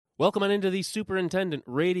Welcome on into the Superintendent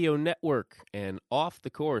Radio Network and Off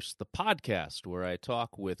the Course, the podcast where I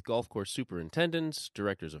talk with golf course superintendents,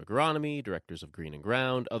 directors of agronomy, directors of green and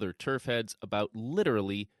ground, other turf heads about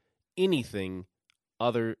literally anything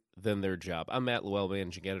other than their job. I'm Matt Llewell,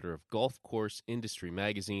 managing editor of Golf Course Industry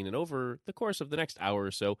Magazine, and over the course of the next hour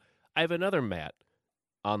or so, I have another Matt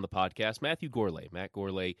on the podcast, Matthew Gourlay. Matt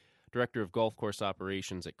Gourlay, director of golf course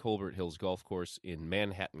operations at Colbert Hills Golf Course in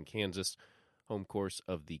Manhattan, Kansas, home course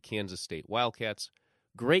of the Kansas State Wildcats.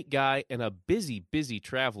 Great guy and a busy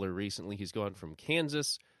traveler recently. He's gone from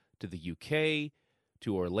Kansas to the UK,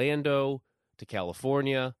 to Orlando, to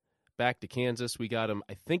California, back to Kansas. We got him,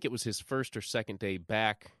 I think it was his first or second day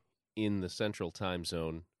back in the Central Time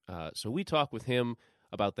Zone. So we talk with him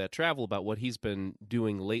about that travel, about what he's been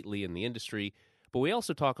doing lately in the industry. But we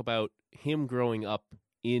also talk about him growing up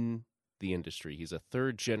in the industry. He's a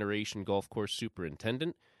third-generation golf course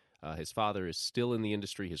superintendent. His father is still in the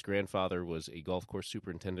industry. His grandfather was a golf course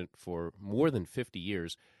superintendent for more than 50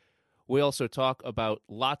 years. We also talk about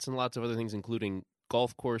lots and lots of other things, including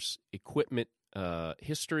golf course equipment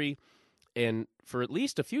history. And for at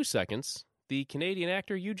least a few seconds, the Canadian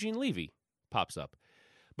actor Eugene Levy pops up.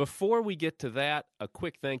 Before we get to that, a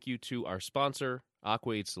quick thank you to our sponsor,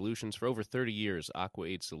 AquaAid Solutions. For over 30 years,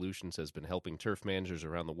 AquaAid Solutions has been helping turf managers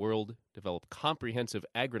around the world develop comprehensive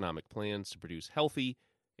agronomic plans to produce healthy,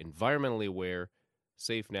 environmentally aware,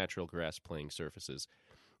 safe natural grass playing surfaces.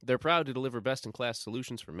 They're proud to deliver best-in-class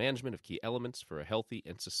solutions for management of key elements for a healthy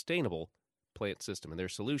and sustainable plant system. And their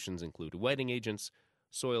solutions include wetting agents,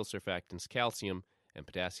 soil surfactants, calcium and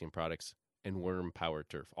potassium products, and worm-powered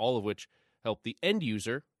turf, all of which help the end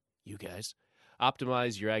user, you guys,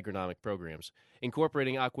 optimize your agronomic programs.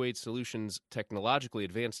 Incorporating AquaAid Solutions' technologically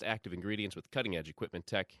advanced active ingredients with cutting-edge equipment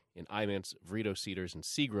tech in IMANT's Vrito Seeders and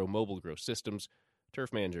Seagrow mobile grow systems,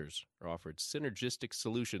 turf managers are offered synergistic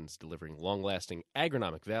solutions delivering long-lasting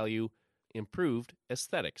agronomic value, improved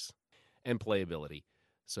aesthetics, and playability.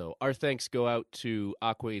 So our thanks go out to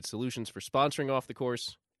AquaAid Solutions for sponsoring Off the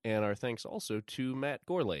Course, and our thanks also to Matt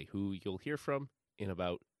Gourlay, who you'll hear from in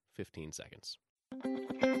about 15 seconds.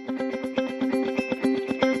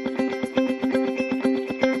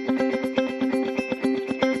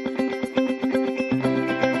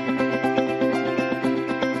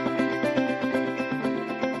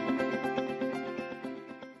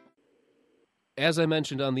 As I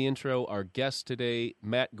mentioned on the intro, our guest today,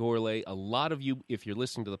 Matt Gourlay. A lot of you, if you're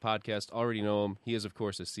listening to the podcast, already know him. He is, of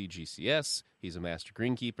course, a CGCS. He's a master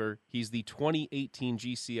greenkeeper. He's the 2018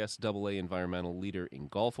 GCS AA Environmental Leader in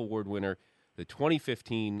Golf Award winner, the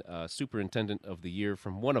 2015 Superintendent of the Year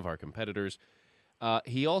from one of our competitors.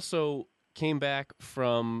 He also came back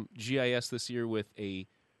from GIS this year with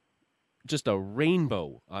just a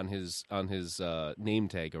rainbow on his name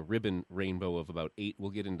tag, a ribbon rainbow of about 8. We'll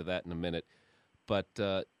get into that in a minute.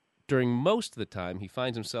 But during most of the time, he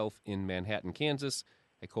finds himself in Manhattan, Kansas,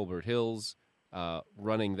 at Colbert Hills,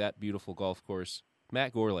 running that beautiful golf course.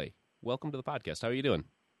 Matt Gourlay, welcome to the podcast. How are you doing?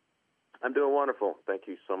 I'm doing wonderful. Thank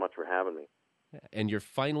you so much for having me. And you're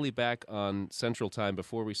finally back on Central Time.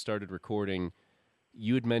 Before we started recording,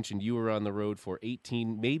 you had mentioned you were on the road for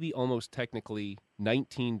 18, maybe almost technically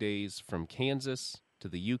 19 days from Kansas to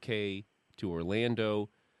the UK to Orlando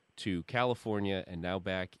to California and now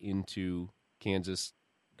back into Kansas.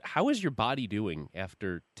 How is your body doing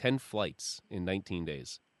after 10 flights in 19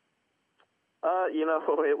 days?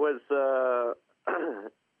 It was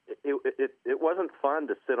it wasn't fun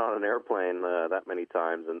to sit on an airplane that many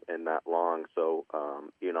times and that long. So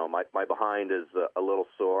my behind is a little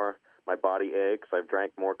sore. My body aches. I've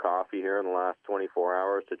drank more coffee here in the last 24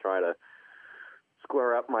 hours to try to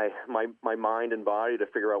square up my mind and body to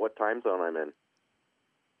figure out what time zone I'm in.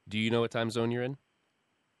 Do you know what time zone you're in?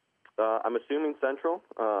 I'm assuming Central.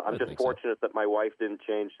 I'm just fortunate that my wife didn't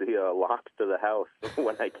change the locks to the house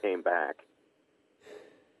when I came back.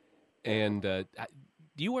 And do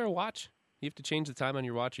you wear a watch? You have to change the time on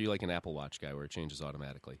your watch, or are you like an Apple Watch guy where it changes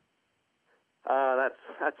automatically?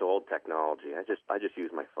 That's old technology. I just use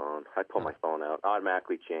my phone. I pull my phone out,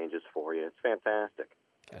 automatically changes for you. It's fantastic.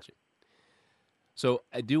 Gotcha. So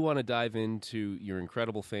I do want to dive into your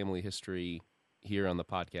incredible family history here on the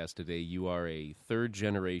podcast today. You are a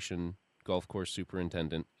third-generation golf course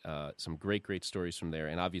superintendent. Some great stories from there,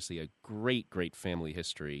 and obviously a great family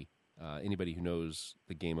history. Anybody who knows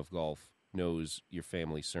the game of golf knows your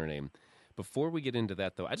family surname. Before we get into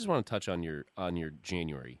that, though, I just want to touch on your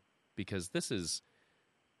January, because this is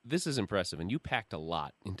impressive, and you packed a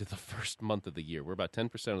lot into the first month of the year. We're about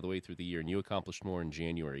 10% of the way through the year, and you accomplished more in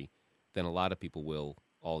January than a lot of people will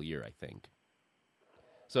all year, I think.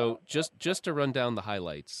 So just to run down the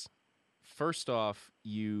highlights, First off,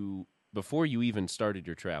 before you even started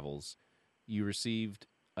your travels, you received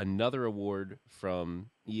another award from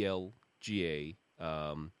ELGA,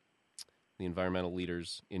 the Environmental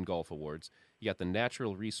Leaders in Golf Awards. You got the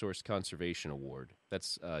Natural Resource Conservation Award.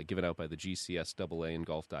 That's given out by the GCSAA and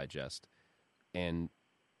Golf Digest. And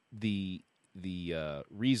the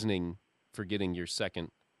reasoning for getting your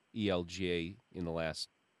second ELGA in the last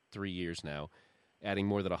 3 years now, adding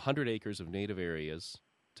more than 100 acres of native areas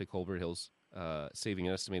to Colbert Hills, saving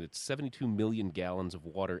an estimated 72 million gallons of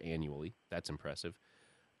water annually. That's impressive.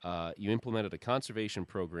 You implemented a conservation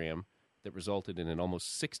program that resulted in an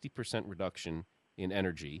almost 60% reduction in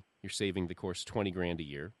energy. You're saving the course $20,000 a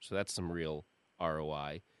year, so that's some real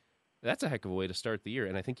ROI. That's a heck of a way to start the year,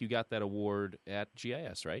 and I think you got that award at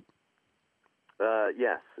GIS, right?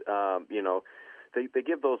 Yes. They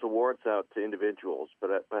give those awards out to individuals, but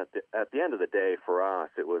at the end of the day, for us,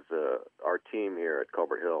 it was our team here at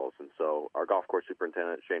Colbert Hills, and so our golf course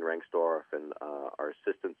superintendent, Shane Rengstorff, and our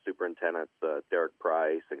assistant superintendents, Derek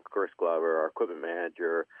Price and Chris Glover, our equipment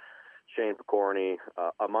manager, Shane Picorni,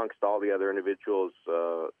 amongst all the other individuals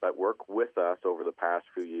that work with us over the past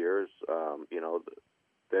few years,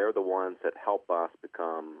 they're the ones that help us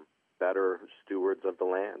become better stewards of the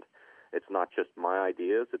land. It's not just my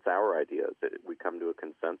ideas; it's our ideas. We come to a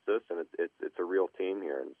consensus, and it's a real team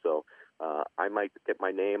here. And so I might get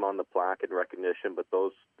my name on the plaque in recognition, but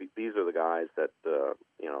these are the guys that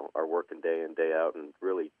are working day in, day out, and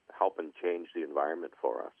really helping change the environment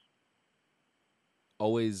for us.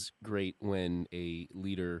 Always great when a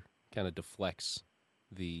leader kind of deflects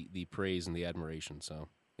the praise and the admiration. So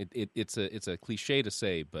it's a cliche to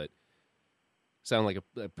say, but sound like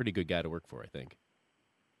a pretty good guy to work for, I think.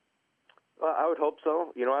 I would hope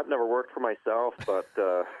so. I've never worked for myself, but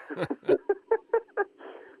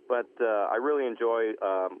I really enjoy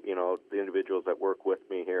the individuals that work with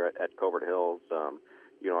me here at Colbert Hills.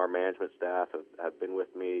 Our management staff have been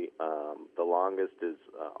with me. The longest is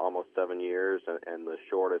almost 7 years, and the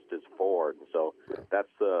shortest is 4. And so that's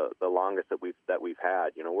the longest that we've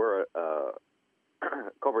had. We're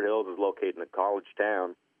Colbert Hills is located in a college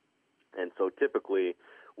town, and so typically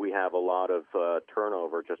we have a lot of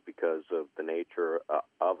turnover just because of the nature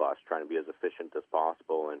of us trying to be as efficient as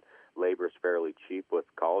possible, and labor is fairly cheap with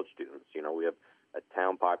college students. We have a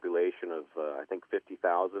town population of, I think,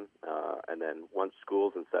 50,000, and then once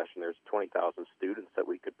school's in session, there's 20,000 students that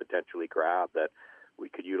we could potentially grab that we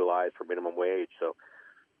could utilize for minimum wage. So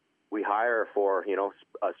we hire for,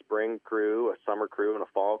 a spring crew, a summer crew, and a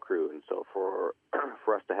fall crew. And so for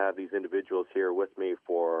us to have these individuals here with me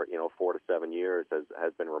for, 4 to 7 years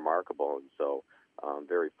has been remarkable. And so I'm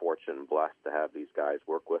very fortunate and blessed to have these guys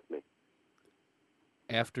work with me.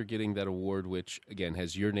 After getting that award, which, again,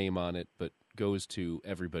 has your name on it, but goes to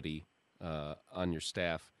everybody on your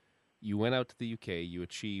staff, you went out to the UK. You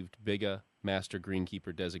achieved BIGA Master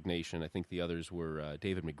Greenkeeper designation. I think the others were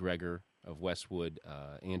David McGregor of Westwood,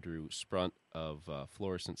 Andrew Sprunt of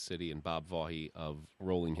Florissant City, and Bob Vaughey of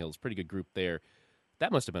Rolling Hills. Pretty good group there.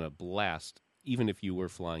 That must have been a blast, even if you were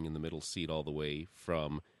flying in the middle seat all the way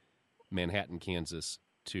from Manhattan, Kansas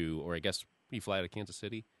to, or I guess you fly out of Kansas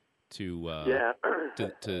City to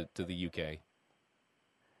to the UK.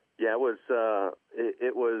 Yeah,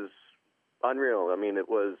 it was unreal. I mean, it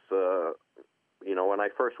was when I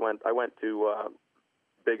first went, I went to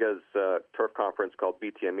BIGA's turf conference called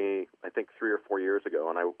BTME, I think 3 or 4 years ago,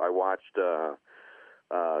 and I watched a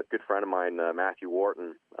good friend of mine, Matthew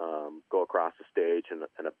Wharton, go across the stage and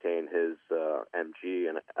obtain his MG.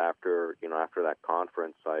 And after that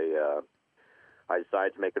conference, I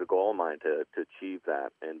decided to make it a goal of mine to achieve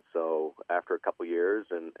that. And so after a couple of years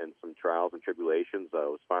and some trials and tribulations, I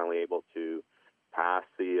was finally able to pass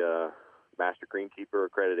the Master Greenkeeper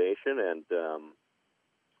accreditation, and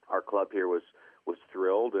our club here was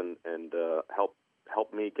thrilled and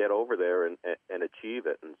helped me get over there and achieve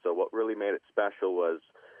it. And so what really made it special was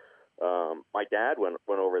my dad went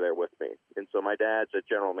over there with me. And so my dad's a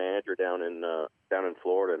general manager down in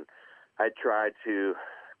Florida, and I tried to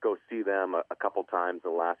go see them a couple times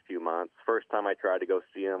in the last few months. First time I tried to go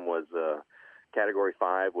see them was Category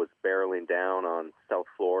 5 was barreling down on South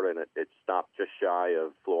Florida, and it stopped just shy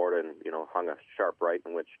of Florida and, hung a sharp right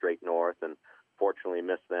and went straight north, and fortunately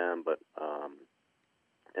missed them. But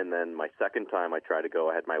and then my second time I tried to go,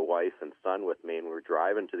 I had my wife and son with me, and we were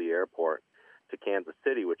driving to the airport to Kansas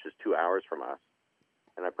City, which is 2 hours from us.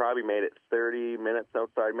 And I probably made it 30 minutes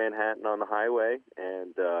outside Manhattan on the highway,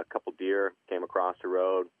 and a couple deer came across the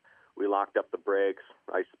road. We locked up the brakes.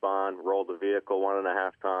 I spun, rolled the vehicle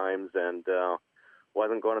 1.5 times, and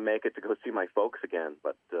wasn't going to make it to go see my folks again.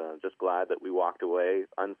 But just glad that we walked away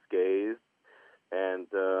unscathed and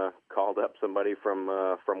called up somebody from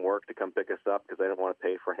work to come pick us up because I didn't want to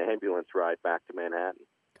pay for an ambulance ride back to Manhattan.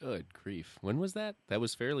 Good grief. When was that? That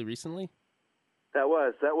was fairly recently? That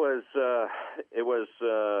was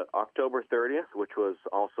October 30th, which was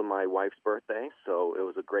also my wife's birthday. So it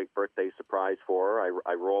was a great birthday surprise for her.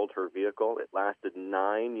 I rolled her vehicle. It lasted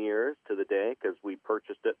 9 years to the day because we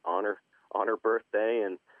purchased it on her birthday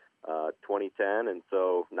in 2010, and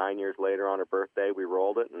so 9 years later on her birthday we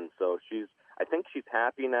rolled it, and so I think she's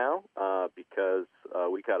happy now because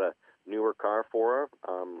we got a newer car for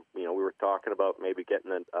her. We were talking about maybe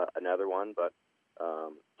getting another one, but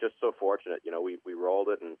just so fortunate, we rolled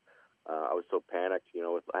it, and I was so panicked.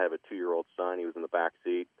 I have a 2-year-old son. He was in the back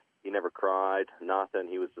seat. He never cried, nothing.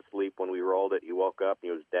 He was asleep when we rolled it. He woke up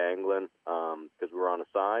and he was dangling because we were on the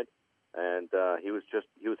side, and he was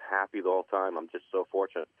happy the whole time. I'm just so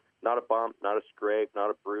fortunate. Not a bump, not a scrape,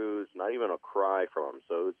 not a bruise, not even a cry from him.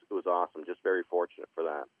 So it was awesome. Just very fortunate for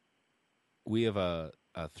that. We have a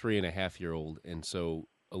 3.5-year-old, and so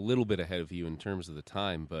a little bit ahead of you in terms of the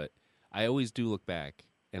time, but I always do look back,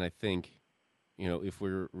 and I think, if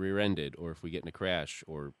we're rear-ended or if we get in a crash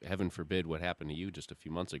or, heaven forbid, what happened to you just a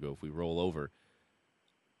few months ago, if we roll over,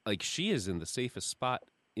 like, she is in the safest spot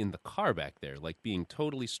in the car back there, like being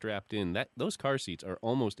totally strapped in. Those car seats are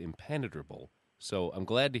almost impenetrable. So I'm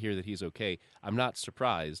glad to hear that he's okay. I'm not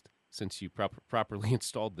surprised since you properly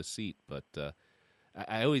installed the seat, but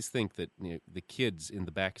I always think that the kids in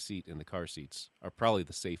the back seat in the car seats are probably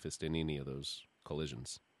the safest in any of those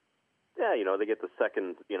collisions. Yeah, they get the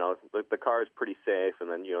second, the car is pretty safe, and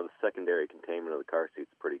then, the secondary containment of the car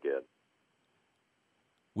seat's pretty good.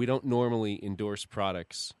 We don't normally endorse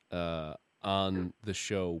products on the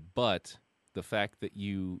show, but the fact that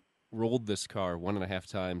you rolled this car 1.5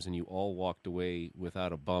 times and you all walked away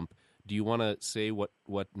without a bump, do you want to say what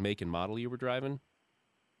make and model you were driving?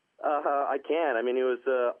 I can. I mean, it was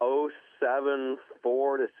a 07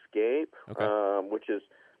 Ford Escape, okay. Which is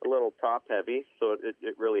a little top-heavy, so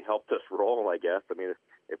it really helped us roll, I guess. I mean,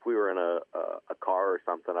 if we were in a car or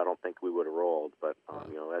something, I don't think we would have rolled, but,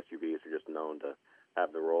 SUVs are just known to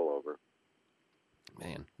have the rollover.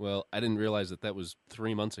 Man, well, I didn't realize that was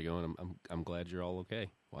 3 months ago, and I'm glad you're all okay.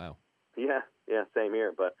 Wow. Yeah, same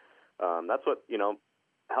here. But that's what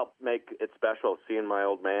helped make it special. Seeing my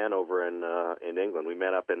old man over in England. We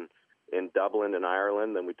met up in Dublin in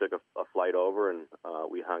Ireland, then we took a flight over, and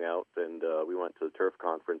we hung out, and we went to the turf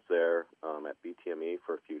conference there at BTME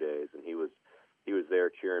for a few days, and he was there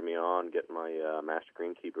cheering me on, getting my Master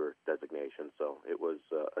Greenkeeper designation. So it was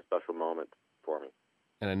a special moment for me.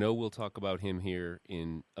 And I know we'll talk about him here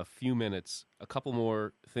in a few minutes. A couple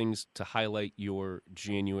more things to highlight your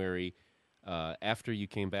January. After you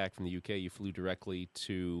came back from the UK, you flew directly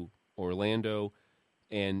to Orlando,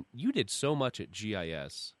 and you did so much at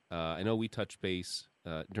GIS. I know we touched base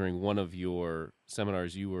during one of your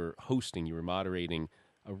seminars you were hosting. You were moderating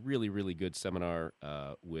a really, really good seminar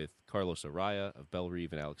with Carlos Araya of Belle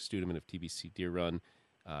Reve and Alex Studeman of TBC Deer Run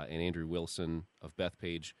and Andrew Wilson of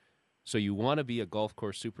Bethpage. So you want to be a golf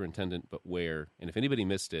course superintendent, but where? And if anybody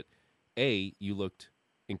missed it, you looked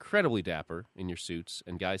incredibly dapper in your suits,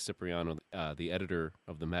 and Guy Cipriano, the editor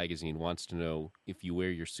of the magazine, wants to know if you wear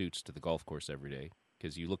your suits to the golf course every day,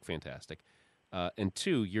 because you look fantastic. And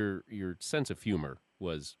 2, your sense of humor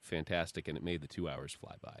was fantastic, and it made the 2 hours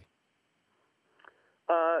fly by.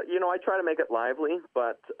 I try to make it lively,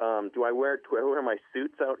 but do I wear my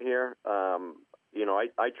suits out here?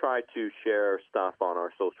 I try to share stuff on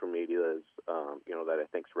our social medias, that I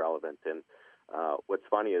think is relevant. And what's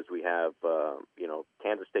funny is we have,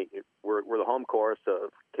 Kansas State. We're the home course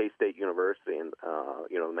of K-State University, and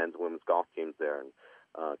the men's and women's golf teams there.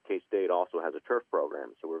 And K-State also has a turf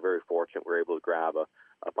program, so we're very fortunate. We're able to grab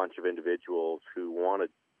a bunch of individuals who want to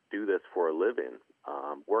do this for a living,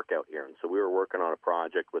 work out here. And so we were working on a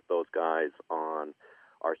project with those guys on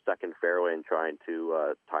our second fairway and trying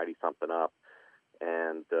to tidy something up.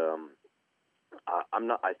 And I'm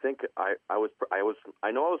not. I think I know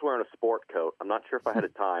I was wearing a sport coat. I'm not sure if I had a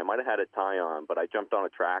tie. I might have had a tie on, but I jumped on a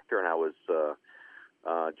tractor and I was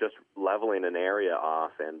just leveling an area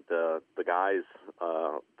off. And the guys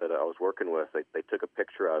that I was working with, they took a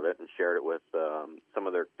picture of it and shared it with some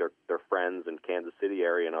of their friends in Kansas City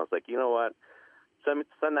area. And I was like, you know what?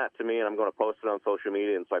 Send that to me, and I'm going to post it on social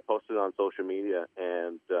media. And so I posted it on social media,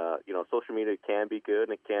 and social media can be good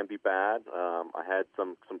and it can be bad. I had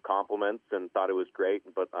some compliments and thought it was great,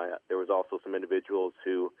 but there was also some individuals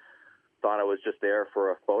who thought I was just there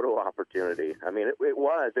for a photo opportunity. I mean, it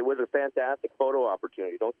was a fantastic photo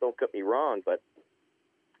opportunity. Don't get me wrong, but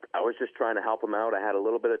I was just trying to help them out. I had a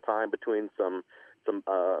little bit of time between some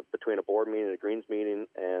between a board meeting and a greens meeting,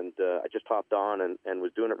 and I just hopped on and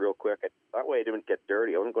was doing it real quick. That way I didn't get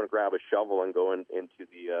dirty. I wasn't going to grab a shovel and go into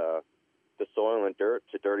the soil and dirt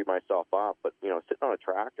to dirty myself up. But, sitting on a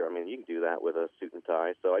tractor, I mean, you can do that with a suit and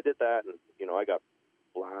tie. So I did that, and, I got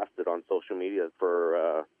blasted on social media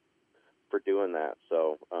for doing that.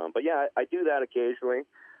 So, but yeah, I do that occasionally.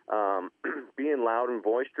 Being loud and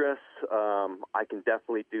boisterous, I can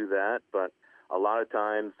definitely do that, but a lot of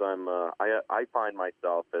times I find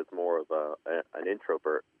myself as more of an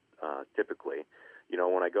introvert, typically.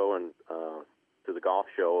 When I go to the golf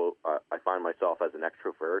show, I find myself as an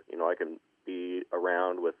extrovert. I can be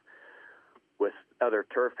around with other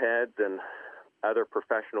turf heads and other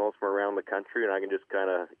professionals from around the country, and I can just kind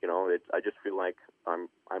of, I just feel like I'm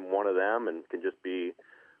one of them and can just be,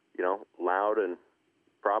 loud and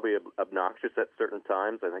probably obnoxious at certain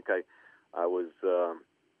times. I think I was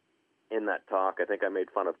in that talk. I think I made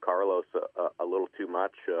fun of Carlos a little too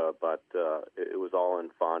much, but it was all in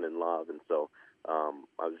fun and love, and so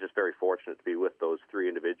I was just very fortunate to be with those three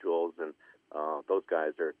individuals, and those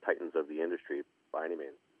guys are titans of the industry by any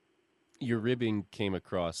means. Your ribbing came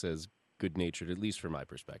across as good-natured, at least from my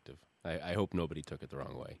perspective. I hope nobody took it the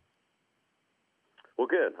wrong way. Well,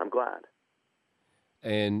 good. I'm glad.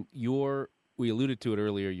 And we alluded to it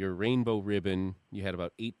earlier, your rainbow ribbon, you had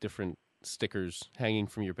about 8 different stickers hanging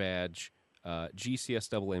from your badge,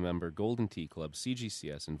 GCS AA member, Golden Tee Club,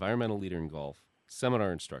 CGCS, environmental leader in golf,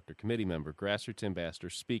 seminar instructor, committee member, grassroots ambassador,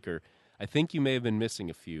 speaker. I think you may have been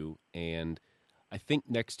missing a few, and I think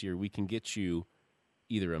next year we can get you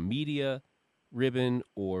either a media ribbon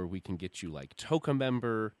or we can get you like TOCA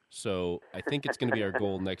member. So I think it's going to be our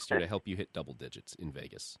goal next year to help you hit double digits in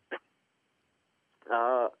Vegas.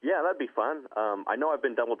 Yeah, that'd be fun. I know I've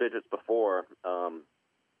been double digits before.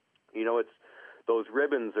 It's those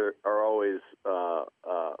ribbons are always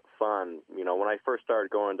fun. When I first started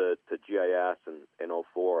going to GIS in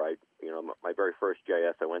 2004, my very first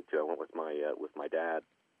GIS I went with my dad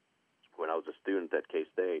when I was a student at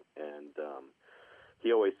K-State, and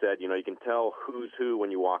he always said, you can tell who's who when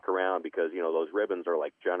you walk around because those ribbons are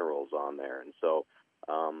like generals on there. And so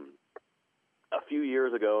a few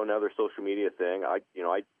years ago, another social media thing,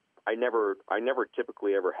 I never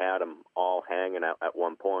typically ever had them all hanging out at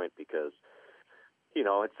one point because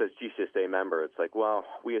it says GCSA member. It's like, well,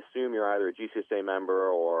 we assume you're either a GCSA member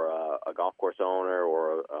or a golf course owner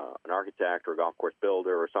or an architect or a golf course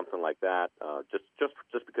builder or something like that,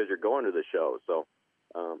 just because you're going to the show. So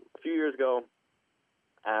a few years ago,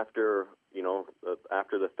 after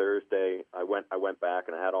the Thursday, I went back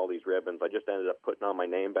and I had all these ribbons. I just ended up putting on my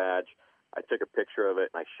name badge. I took a picture of it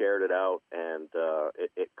and I shared it out, and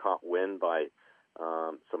it caught wind by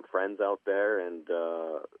some friends out there, and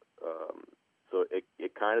so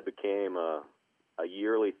it kind of became a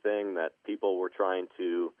yearly thing that people were trying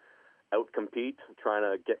to outcompete, trying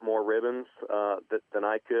to get more ribbons than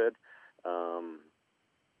I could.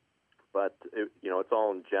 But it's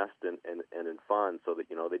all in jest and in fun, so that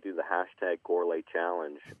they do the hashtag Gourlay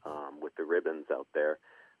challenge with the ribbons out there,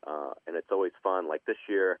 and it's always fun. Like this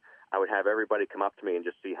year, I would have everybody come up to me and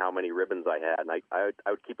just see how many ribbons I had, and I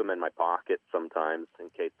would keep them in my pocket sometimes in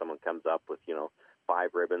case someone comes up with 5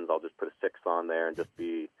 ribbons. I'll just put a 6th on there and just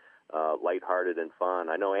be lighthearted and fun.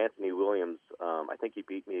 I know Anthony Williams. I think he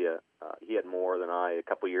beat me. He had more than I a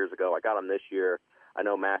couple years ago. I got him this year. I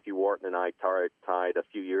know Matthew Wharton and I tied a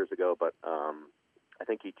few years ago, but I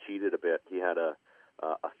think he cheated a bit. He had a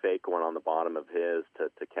fake one on the bottom of his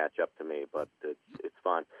to catch up to me, but it's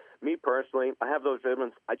fun. Me personally, I have those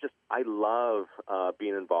ribbons. I love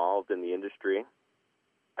being involved in the industry.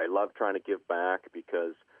 I love trying to give back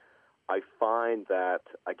because I find that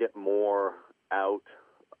I get more out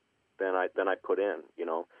than I put in.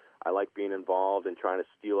 I like being involved and trying to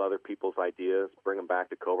steal other people's ideas, bring them back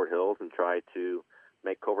to Colbert Hills, and try to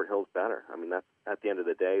make Colbert Hills better. I mean, that's at the end of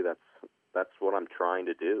the day, that's what I'm trying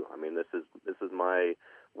to do. I mean, this is my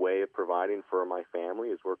way of providing for my family,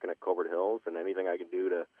 is working at Colbert Hills, and anything I can do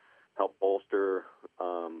to help bolster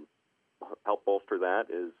that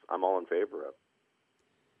is I'm all in favor of.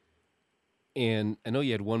 And I know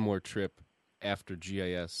you had one more trip after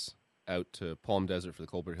GIS out to Palm Desert for the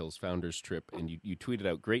Colbert Hills Founders Trip, and you tweeted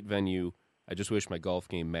out, "Great venue. I just wish my golf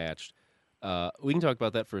game matched." We can talk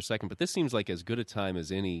about that for a second, but this seems like as good a time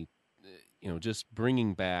as any, just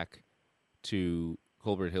bringing back to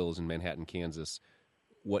Colbert Hills in Manhattan, Kansas,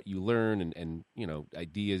 what you learn and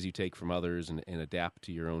ideas you take from others and adapt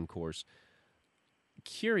to your own course.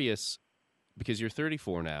 Curious, because you're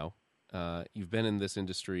 34 now, you've been in this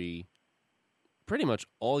industry pretty much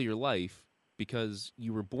all your life because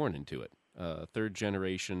you were born into it. Third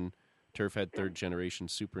generation turf head, third generation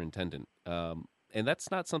superintendent. And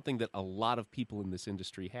that's not something that a lot of people in this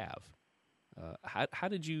industry have.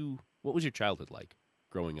 What was your childhood like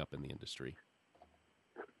growing up in the industry?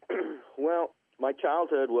 Well, my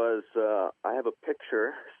childhood was, I have a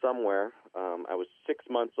picture somewhere. I was 6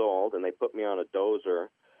 months old, and they put me on a dozer,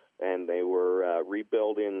 and they were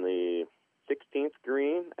rebuilding the 16th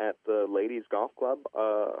green at the Ladies Golf Club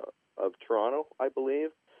of Toronto, I believe,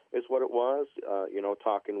 is what it was.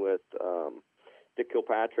 Talking with Dick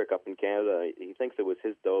Kilpatrick up in Canada, he thinks it was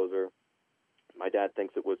his dozer. My dad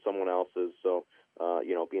thinks it was someone else's. So,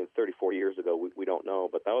 being 34 years ago, we don't know.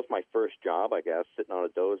 But that was my first job, I guess, sitting on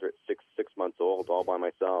a dozer at six months old, all by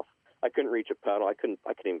myself. I couldn't reach a pedal. I couldn't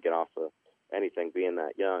even get off of anything being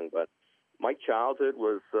that young. But my childhood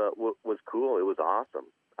was cool. It was awesome.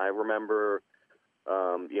 I remember,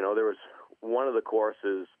 there was one of the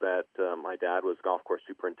courses that my dad was golf course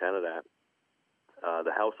superintendent at.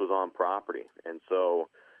 The house was on property, and so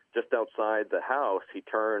just outside the house, he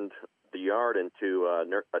turned the yard into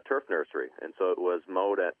a turf nursery, and so it was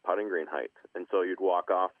mowed at putting green height. And so you'd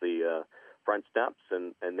walk off the front steps,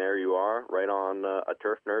 and there you are, right on a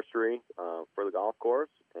turf nursery for the golf course,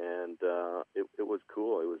 and it was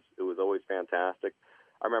cool. It was always fantastic.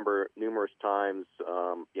 I remember numerous times,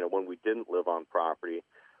 when we didn't live on property,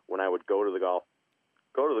 when I would go to the golf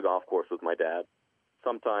course with my dad.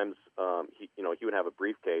 Sometimes he would have a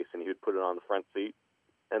briefcase and he would put it on the front seat,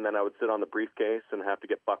 and then I would sit on the briefcase and have to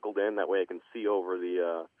get buckled in. That way I can see over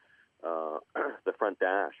the the front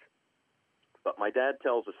dash. But my dad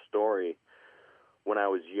tells a story when I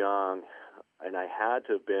was young, and I had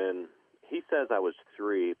to have been. He says I was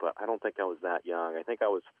 3, but I don't think I was that young. I think I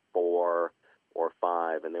was 4 or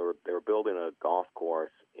 5, and they were building a golf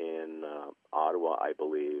course in Ottawa, I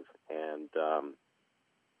believe, and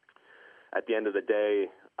at the end of the day,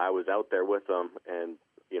 I was out there with them, and,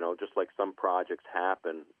 just like some projects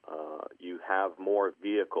happen, you have more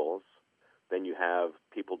vehicles than you have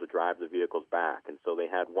people to drive the vehicles back. And so they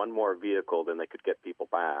had one more vehicle than they could get people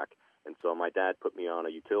back. And so my dad put me on a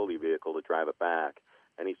utility vehicle to drive it back.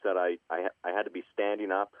 And he said I had to be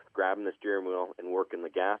standing up, grabbing the steering wheel, and working the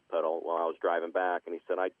gas pedal while I was driving back. And he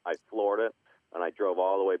said I floored it. And I drove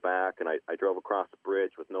all the way back, and I drove across the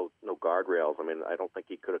bridge with no guardrails. I mean, I don't think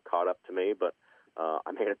he could have caught up to me, but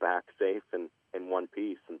I made it back safe in one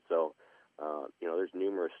piece. And so, there's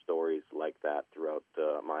numerous stories like that throughout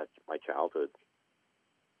my childhood.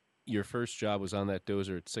 Your first job was on that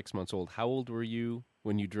dozer at 6 months old. How old were you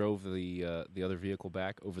when you drove the other vehicle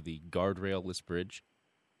back over the guardrail-less bridge?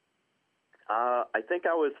 I think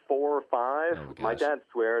I was 4 or 5. Oh, my dad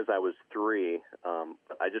swears I was 3.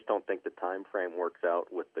 But I just don't think the time frame works out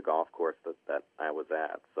with the golf course that I was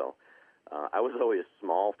at. So I was always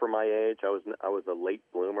small for my age. I was a late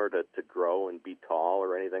bloomer to grow and be tall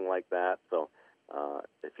or anything like that. So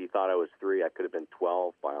if he thought I was 3, I could have been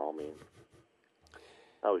 12 by all means.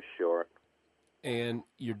 I was short. And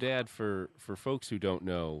your dad, for folks who don't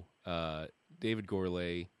know, David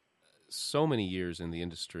Gourlay, so many years in the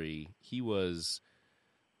industry. He was,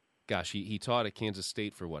 he taught at Kansas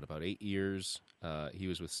State for about 8 years. He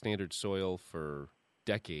was with Standard Soil for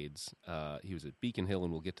decades. He was at Beacon Hill,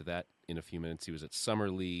 and we'll get to that in a few minutes. He was at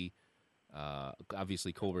Summerlee,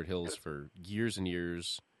 obviously Colbert Hills for years and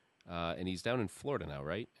years. And he's down in Florida now,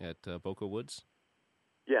 right, at Boca Woods?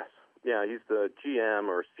 Yes. Yeah, he's the GM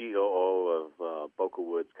or COO of Boca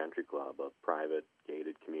Woods Country Club, a private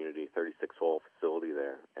gated community, 36-hole facility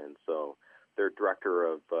there. And so their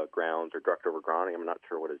director of grounds or director of agronomy, I'm not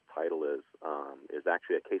sure what his title is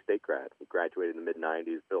actually a K-State grad. He graduated in the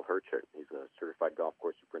mid-'90s, Bill Herchett. He's a certified golf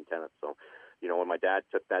course superintendent. So, when my dad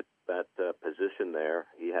took that position there,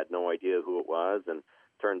 he had no idea who it was. And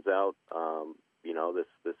turns out,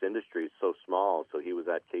 this industry is so small. So he was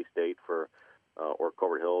at K-State or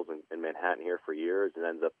Colbert Hills in Manhattan here for years, and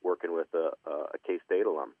ends up working with a K-State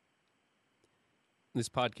alum. This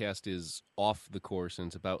podcast is off the course, and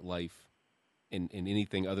it's about life in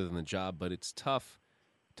anything other than the job, but it's tough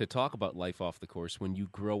to talk about life off the course when you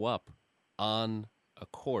grow up on a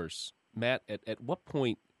course. Matt, at what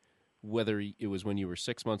point, whether it was when you were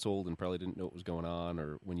 6 months old and probably didn't know what was going on,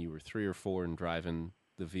 or when you were 3 or 4 and driving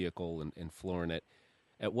the vehicle and flooring it,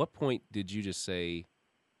 at what point did you just say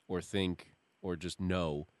or think or just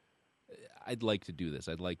know, I'd like to do this.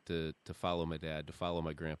 I'd like to follow my dad, to follow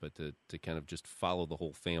my grandpa, to kind of just follow the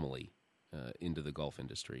whole family into the golf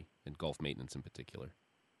industry and golf maintenance in particular?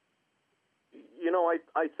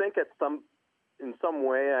 I think in some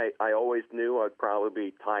way, I always knew I'd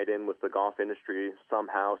probably be tied in with the golf industry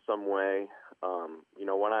somehow, some way.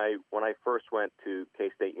 When I first went to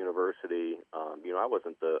K-State University, I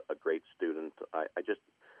wasn't a great student. I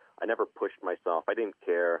I never pushed myself. I didn't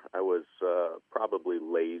care. I was probably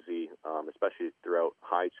lazy, especially throughout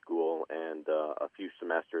high school and a few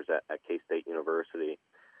semesters at K-State University.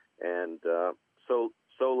 And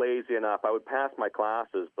so lazy enough. I would pass my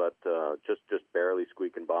classes, but just barely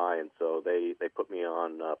squeaking by. And so they put me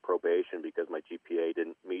on probation because my GPA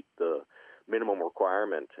didn't meet the minimum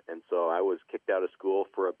requirement. And so I was kicked out of school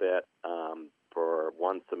for a bit for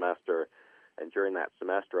one semester. And during that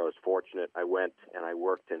semester, I was fortunate. I went and I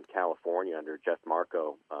worked in California under Jeff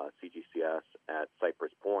Marco, CGCS, at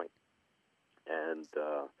Cypress Point. And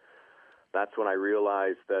that's when I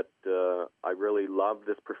realized that I really loved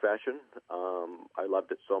this profession. I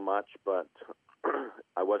loved it so much, but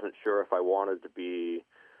I wasn't sure if I wanted to be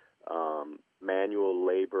manual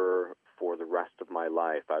labor for the rest of my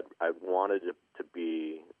life. I wanted it to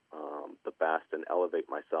be the best and elevate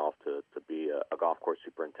myself to be a golf course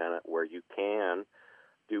superintendent where you can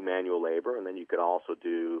do manual labor, and then you could also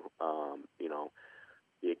do,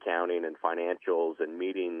 the accounting and financials and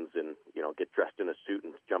meetings and, get dressed in a suit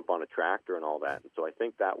and jump on a tractor and all that. And so I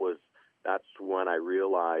think that's when I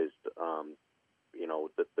realized,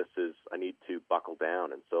 that I need to buckle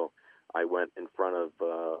down. And so I went in front of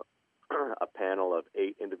a panel of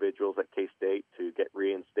 8 individuals at K-State to get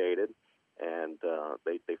reinstated. And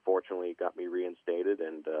they fortunately got me reinstated,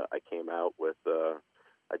 and I came out with a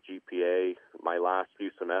GPA. My last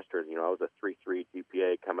few semesters, I was a 3.3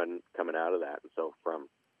 GPA coming out of that. And so from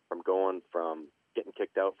going from getting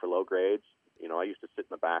kicked out for low grades, I used to sit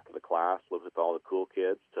in the back of the class, live with all the cool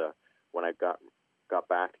kids, to when I got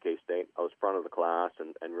back to K-State, I was front of the class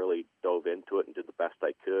and really dove into it and did the best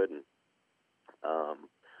I could. And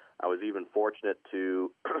I was even fortunate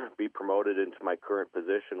to be promoted into my current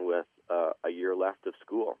position with a year left of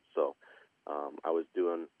school. So I was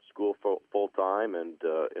doing school full-time and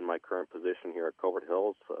in my current position here at Colbert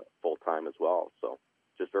Hills full-time as well. So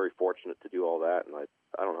just very fortunate to do all that. And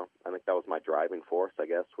I don't know, I think that was my driving force, I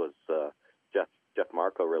guess, was Jeff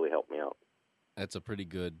Marco really helped me out. That's a pretty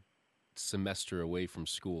good semester away from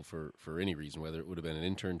school for any reason, whether it would have been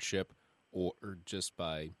an internship or just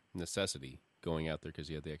by necessity going out there because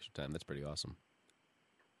you had the extra time. That's pretty awesome.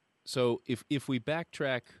 So if we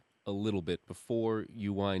backtrack a little bit before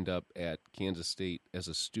you wind up at Kansas State as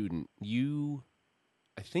a student,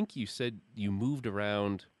 I think you said you moved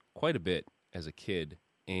around quite a bit as a kid,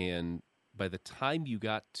 and by the time you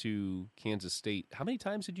got to Kansas State, how many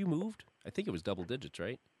times had you moved? I think it was double digits,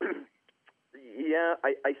 right? Yeah,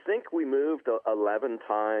 I think we moved 11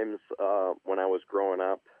 times when I was growing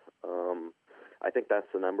up. I think that's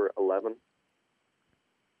the number, 11.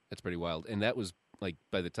 That's pretty wild. And that was like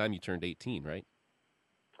by the time you turned 18, right?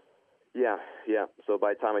 Yeah. So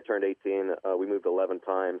by the time I turned 18, we moved 11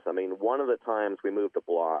 times. I mean, one of the times we moved a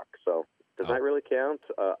block. So does that really count?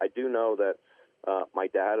 I do know that my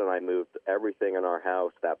dad and I moved everything in our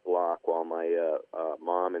house that block while my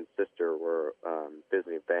mom and sister were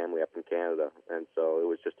visiting family up in Canada. And so it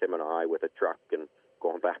was just him and I with a truck and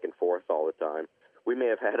going back and forth all the time. We may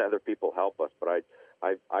have had other people help us, but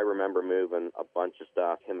I remember moving a bunch of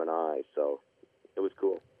stuff, him and I, so it was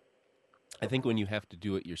cool. I think when you have to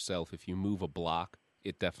do it yourself, if you move a block,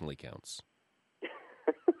 it definitely counts.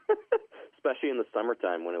 Especially in the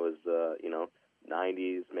summertime when it was,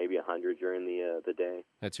 90s, maybe 100 during the day.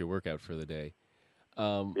 That's your workout for the day.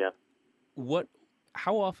 Yeah.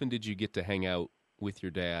 How often did you get to hang out with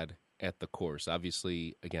your dad at the course?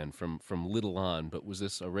 Obviously, again, from little on, but was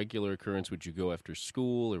this a regular occurrence? Would you go after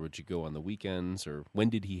school, or would you go on the weekends, or when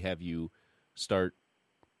did he have you start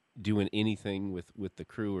doing anything with the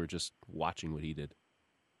crew, or just watching what he did?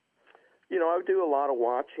 I would do a lot of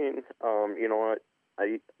watching.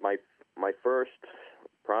 My first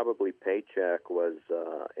probably paycheck was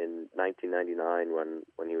in 1999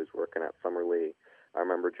 when he was working at Summer Lee. I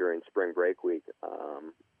remember during spring break week,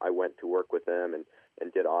 I went to work with him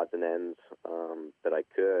and did odds and ends that I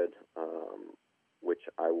could, which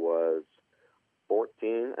I was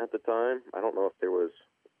 14 at the time. I don't know if there was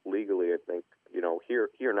legally, I think,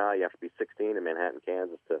 here now you have to be 16 in Manhattan,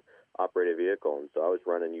 Kansas to operate a vehicle. And so I was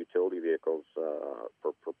running utility vehicles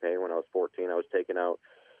for pay when I was 14. I was taking out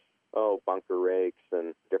bunker rakes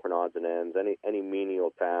and different odds and ends, any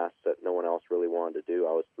menial tasks that no one else really wanted to do,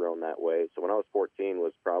 I was thrown that way. So when I was 14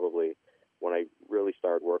 was probably when I really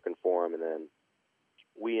started working for him. And then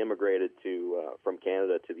we immigrated from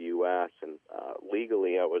Canada to the U.S., and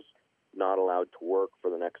legally I was not allowed to work for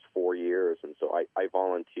the next 4 years. And so I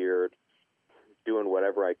volunteered doing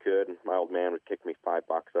whatever I could. My old man would kick me $5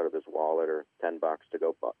 out of his wallet or $10 to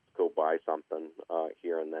go buy something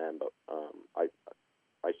here and then. But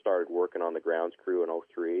I started working on the grounds crew in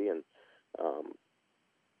 2003, and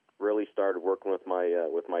really started working with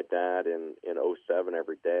my dad in '07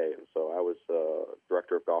 every day, and so I was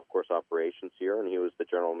director of golf course operations here, and he was the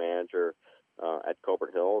general manager at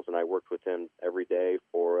Colbert Hills, and I worked with him every day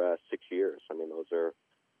for 6 years. I mean, those are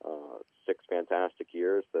 6 fantastic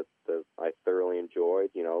years that I thoroughly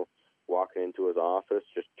enjoyed. You know, walking into his office,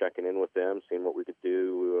 just checking in with him, seeing what we could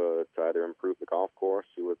do to either improve the golf course,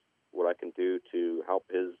 see what I can do to help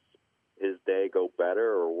his day go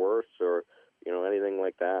better or worse, or anything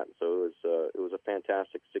like that. So it was a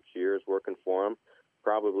fantastic 6 years working for him.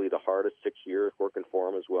 Probably the hardest 6 years working for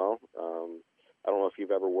him as well. I don't know if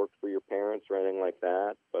you've ever worked for your parents or anything like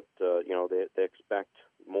that, but they expect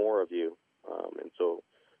more of you, and so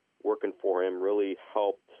working for him really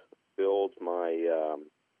helped build my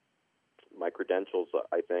my credentials,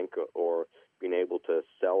 I think, or being able to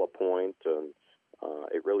sell a point, and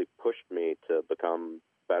it really pushed me to become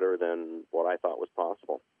better than what I thought was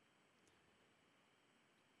possible.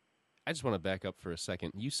 I just want to back up for a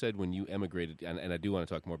second. You said when you emigrated, and I do want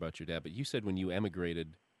to talk more about your dad, but you said when you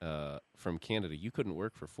emigrated from Canada, you couldn't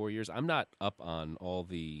work for 4 years. I'm not up on all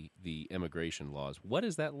the immigration laws. What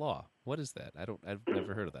is that law? What is that? I've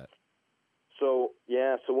never heard of that.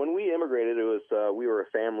 So when we immigrated, it was we were a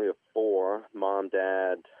family of 4: mom,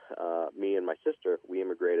 dad, me, and my sister. We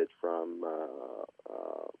immigrated from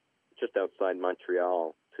just outside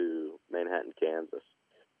Montreal to Manhattan, Kansas,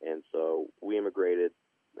 and so we immigrated,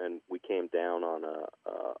 and we came down on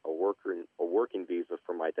a working visa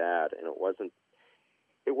for my dad, and it wasn't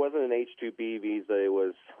an H-2B visa. It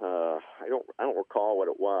was I don't recall what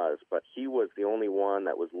it was, but he was the only one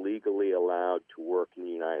that was legally allowed to work in the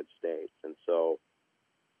United States, and so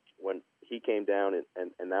when he came down,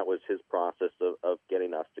 and that was his process of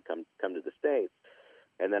getting us to come to the States.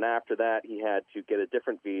 And then after that, he had to get a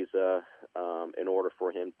different visa in order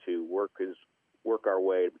for him to work our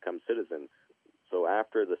way to become citizens. So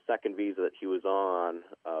after the second visa that he was on,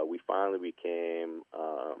 we finally became,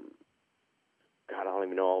 God, I don't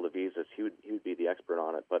even know all the visas. He would be the expert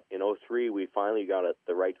on it. But in '03, we finally got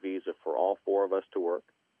the right visa for all 4 of us to work.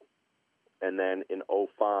 And then in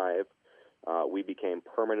 '05, we became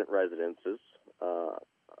permanent residences,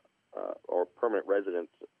 or permanent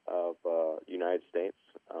residents of the United States.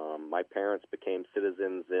 My parents became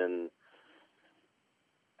citizens in,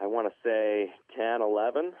 I want to say, 10,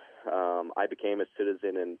 11. I became a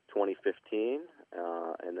citizen in 2015,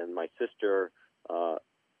 and then my sister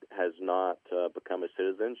has not become a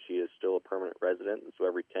citizen. She is still a permanent resident, and so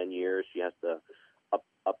every 10 years she has to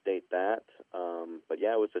update that. But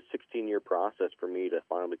yeah, it was a 16-year process for me to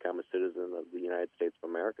finally become a citizen of the United States of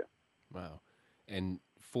America. Wow. And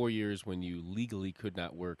 4 years when you legally could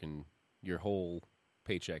not work and your whole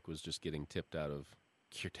paycheck was just getting tipped out of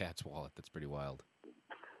your dad's wallet. That's pretty wild.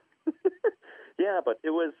 Yeah, but it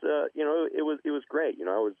was it was great.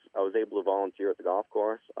 I was able to volunteer at the golf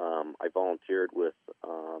course. I volunteered with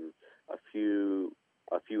a few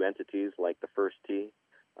entities like the First Tee.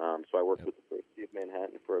 So I worked with the First Tee of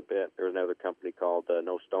Manhattan for a bit. There was another company called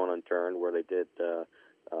No Stone Unturned where they did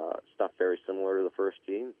stuff very similar to the First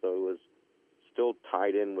Tee. So it was still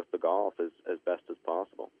tied in with the golf as best as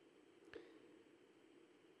possible.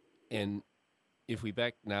 And if we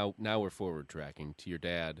back now we're forward tracking to your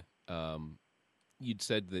dad. You'd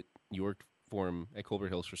said that you worked for him at Colbert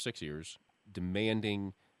Hills for 6 years,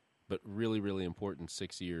 demanding but really, really important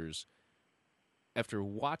 6 years. After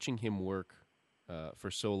watching him work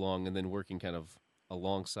for so long and then working kind of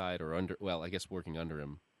alongside or under, well, I guess working under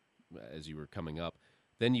him as you were coming up,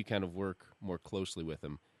 then you kind of work more closely with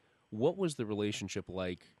him. What was the relationship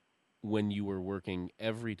like when you were working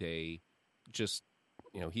every day, just,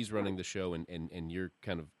 he's running the show and you're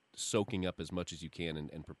kind of soaking up as much as you can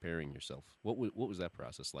and preparing yourself? What was that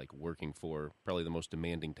process like, working for probably the most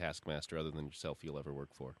demanding taskmaster other than yourself you'll ever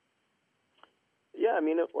work for? Yeah, I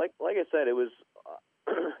mean, like I said, it was,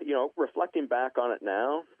 reflecting back on it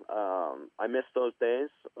now, I miss those days.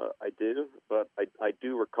 I do, but I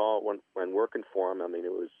do recall when working for him. I mean,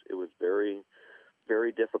 it was very,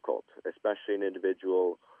 very difficult, especially an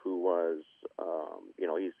individual who was,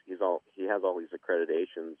 he has all these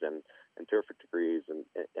accreditations and terrific degrees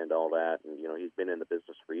and all that, and he's been in the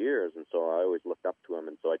business for years, and so I always looked up to him,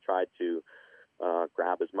 and so I tried to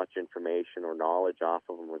grab as much information or knowledge off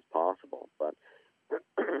of him as possible. But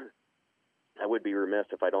I would be remiss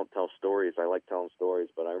if I don't tell stories. I like telling stories,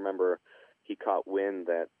 but I remember he caught wind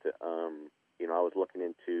that I was looking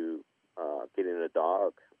into getting a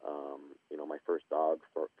dog, my first dog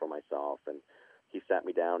for myself, and he sat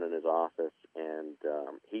me down in his office, and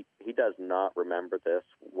he does not remember this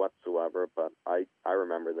whatsoever, but I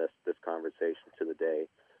remember this conversation to the day.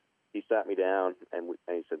 he sat me down and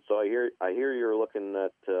he said, "So I hear you're looking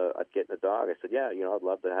at getting a dog." I said, "Yeah, I'd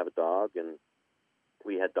love to have a dog." And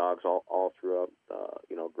we had dogs all throughout,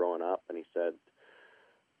 growing up. And he said,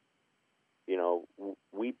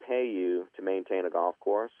 "We pay you to maintain a golf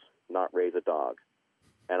course, not raise a dog."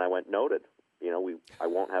 And I went, "Noted. I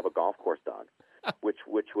won't have a golf course dog," which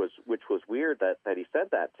was weird that he said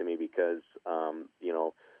that to me, because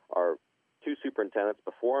our two superintendents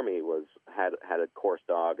before me had a course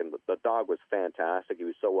dog, and the dog was fantastic. He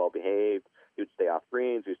was so well behaved. He would stay off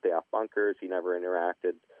greens, he would stay off bunkers. He never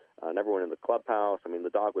interacted, never went in the clubhouse. I mean, the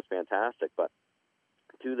dog was fantastic. But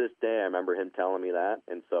to this day, I remember him telling me that,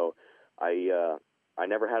 and so I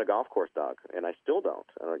never had a golf course dog, and I still don't.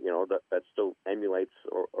 That still emulates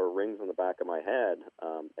or rings in the back of my head.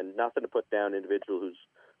 And nothing to put down individuals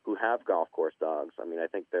who have golf course dogs. I mean, I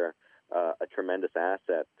think they're a tremendous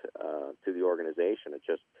asset to the organization. It's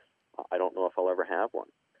just, I don't know if I'll ever have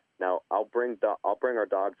one. Now, I'll bring our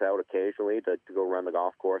dogs out occasionally to go run the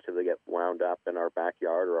golf course if they get wound up in our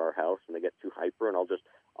backyard or our house and they get too hyper, and I'll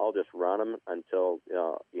just run them until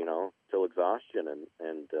till exhaustion.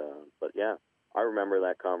 But yeah, I remember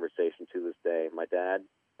that conversation to this day. My dad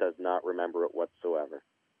does not remember it whatsoever.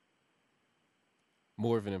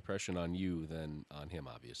 More of an impression on you than on him,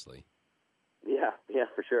 obviously. Yeah,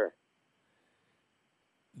 for sure.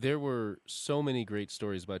 There were so many great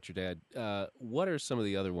stories about your dad. What are some of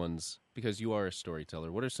the other ones, because you are a storyteller,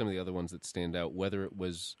 what are some of the other ones that stand out, whether it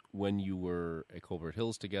was when you were at Colbert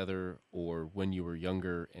Hills together or when you were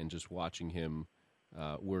younger and just watching him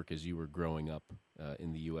work as you were growing up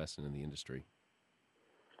in the U.S. and in the industry?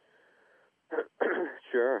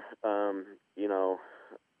 Sure.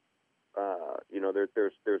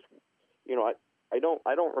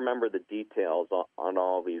 I don't remember the details on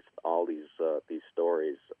all these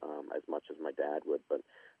stories as much as my dad would, but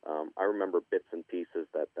I remember bits and pieces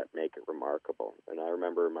that make it remarkable. And I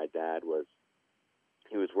remember my dad was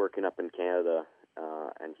working up in Canada,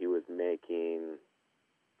 and he was making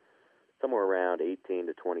somewhere around $18,000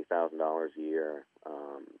 to $20,000 a year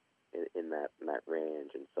in that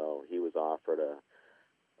range, and so he was offered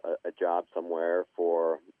a job somewhere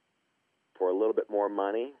for a little bit more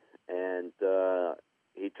money, and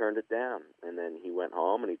he turned it down. And then he went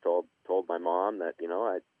home and he told my mom that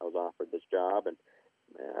I was offered this job and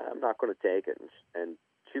I'm not going to take it. And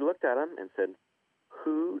she looked at him and said,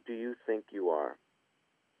 "Who do you think you are?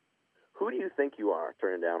 Who do you think you are,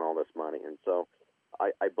 turning down all this money?" And so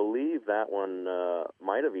I believe that one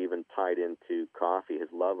might have even tied into coffee,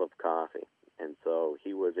 his love of coffee. And so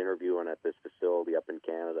he was interviewing at this facility up in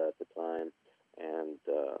Canada at the time, and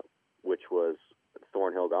which was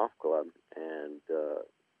Thornhill Golf Club. And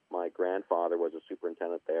my grandfather was a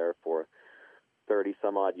superintendent there for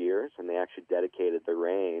 30-some-odd years, and they actually dedicated the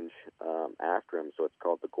range after him. So it's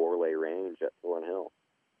called the Gourlay Range at Thornhill.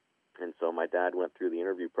 And so my dad went through the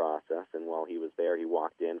interview process, and while he was there, he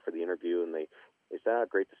walked in for the interview, and they said,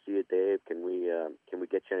 "Great to see you, Dave. Can we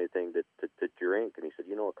get you anything to drink?" And he said,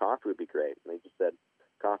 "A coffee would be great." And they just said,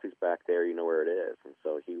 "Coffee's back there. You know where it is." And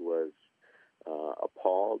so he was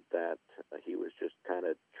appalled that he was just kind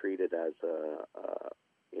of treated as a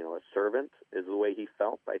servant, is the way he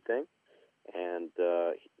felt, I think. And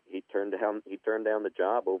he turned down the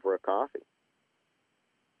job over a coffee.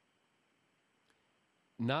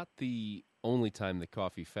 Not the only time the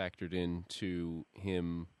coffee factored into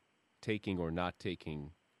him taking or not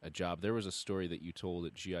taking a job. There was a story that you told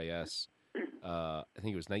at GIS. I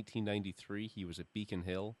think it was 1993. He was at Beacon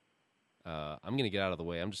Hill. I'm going to get out of the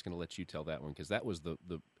way. I'm just going to let you tell that one, because that was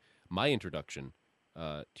my introduction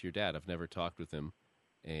to your dad. I've never talked with him,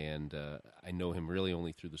 and I know him really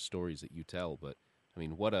only through the stories that you tell. But I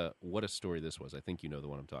mean, what a story this was. I think you know the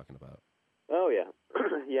one I'm talking about. Oh yeah,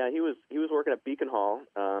 yeah. He was working at Beacon Hall.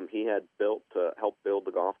 He had helped build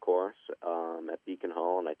the golf course at Beacon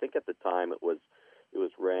Hall, and I think at the time it was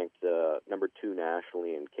ranked number 2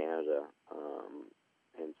 nationally in Canada.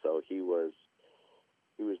 And so he was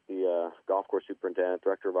the golf course superintendent,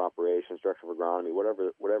 director of operations, director of agronomy,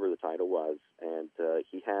 whatever the title was. And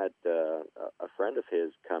he had a friend of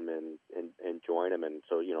his come in and join him. And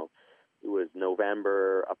so it was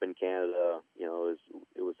November up in Canada.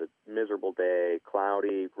 It was a miserable day,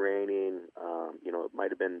 cloudy, raining. It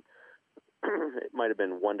might have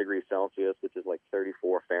been 1 degree Celsius, which is like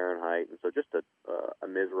 34 Fahrenheit, and so just a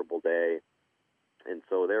miserable day. And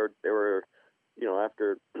so they were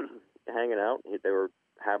after hanging out, they were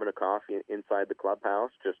having a coffee inside the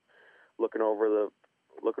clubhouse, just looking over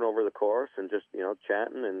the course and just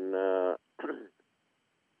chatting. And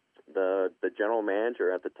the general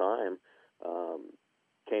manager at the time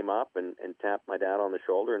came up and tapped my dad on the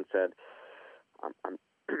shoulder and said,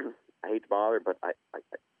 I hate to bother, but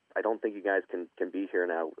I don't think you guys can be here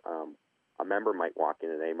now. A member might walk in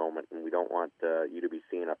at any moment, and we don't want you to be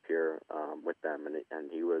seen up here with them."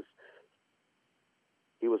 And he was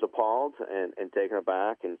appalled and taken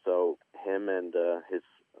aback, and so him and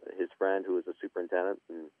his friend, who was a superintendent,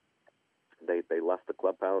 and they left the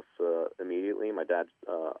clubhouse immediately. My dad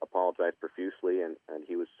apologized profusely, and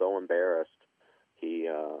he was so embarrassed. He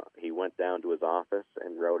went down to his office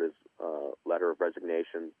and wrote his letter of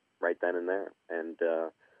resignation right then and there, and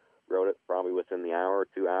wrote it probably within the hour or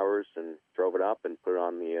 2 hours, and drove it up and put it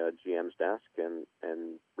on the GM's desk, and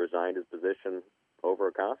resigned his position over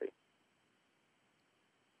a coffee.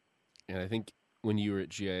 And I think when you were at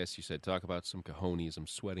GIS, you said, "Talk about some cojones. I'm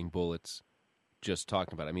sweating bullets just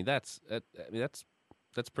talking about it." I mean, that's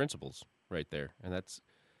principles right there, and it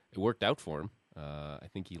worked out for him. I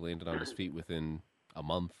think he landed on his feet within a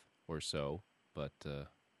month or so. But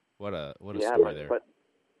what a story there.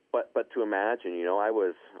 But to imagine,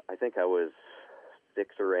 I think I was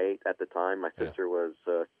 6 or 8 at the time. My sister was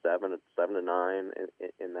 7 to 9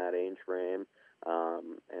 in that age frame,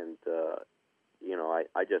 and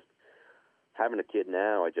I just, having a kid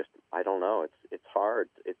now, I don't know. It's hard.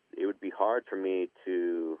 It would be hard for me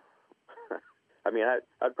to. I mean,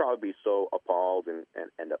 I'd probably be so appalled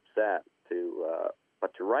and upset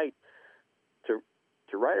but to write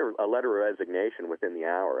a letter of resignation within the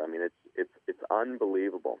hour. I mean, it's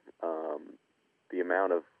unbelievable, the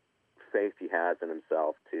amount of faith he has in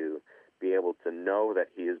himself to be able to know that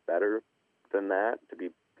he is better than that, to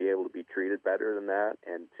be able to be treated better than that,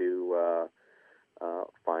 and to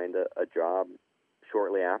find a job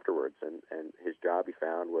shortly afterwards. And his job, he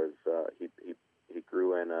found, was he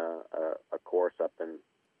grew in a course up in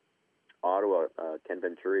Ottawa, Ken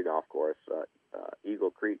Venturi Golf Course,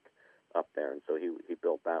 Eagle Creek up there, and so he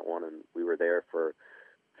built that one, and we were there for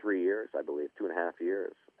 3 years, I believe, 2.5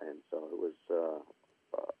 years, and so it was.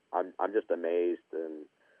 I'm just amazed in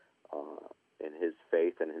his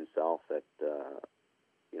faith in himself that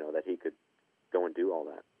that he could go and do all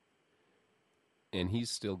that. And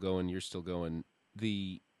he's still going. You're still going.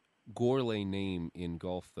 The Gourlay name in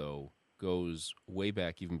golf, though, goes way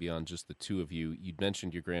back, even beyond just the two of you. You'd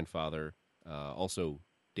mentioned your grandfather, also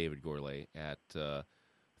David Gourlay, at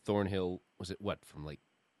Thornhill. Was it from like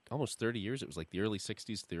almost 30 years? It was like the early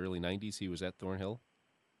 60s to the early 90s he was at Thornhill?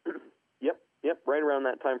 Yep, right around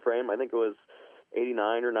that time frame. I think it was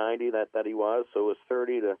 89 or 90 that he was, so it was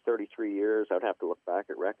 30 to 33 years. I'd have to look back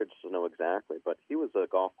at records to know exactly, but he was a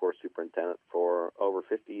golf course superintendent for over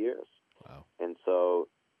 50 years. Wow. And so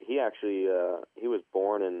he actually, he was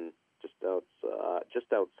born in just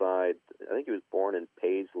outside, I think he was born in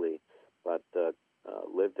Paisley, but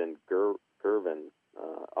lived in Girvan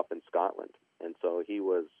up in Scotland. And so he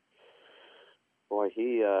was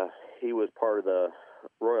part of the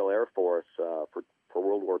Royal Air Force for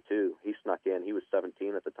World War II. He snuck in. He was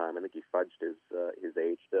 17 at the time. I think he fudged his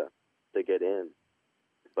age to get in.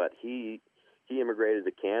 But he immigrated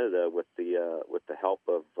to Canada with the help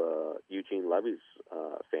of Eugene Levy's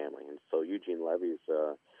family. And so Eugene Levy's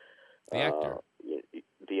the actor.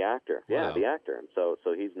 The actor. Wow. Yeah, the actor. And so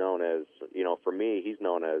he's known as, for me, he's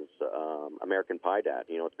known as American Pie Dad.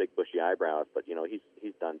 It's big bushy eyebrows, but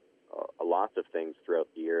he's done lots of things throughout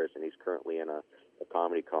the years, and he's currently in a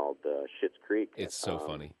comedy called Schitt's Creek. It's so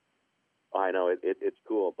funny. I know it's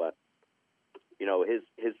cool, but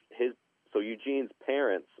his so Eugene's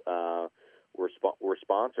parents were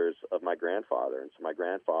sponsors of my grandfather, and so my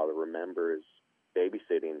grandfather remembers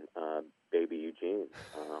babysitting baby Eugene,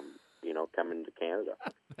 coming to Canada.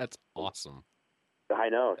 That's awesome. I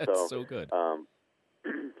know. That's so good.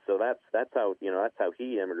 So that's how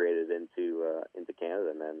he immigrated into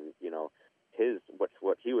Canada, and then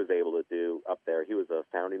what he was able to do up there. He was a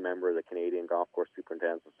founding member of the Canadian Golf Course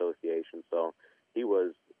Superintendents Association, so he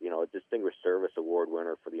was a Distinguished Service Award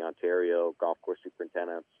winner for the Ontario Golf Course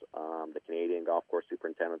Superintendents, the Canadian Golf Course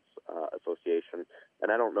Superintendents Association,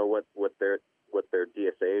 and I don't know what their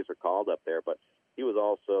DSAs are called up there, but he was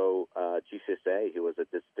also GCSA. He was a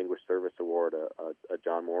Distinguished Service Award, a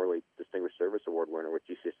John Morley Distinguished Service Award winner with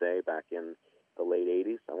GCSA back in the late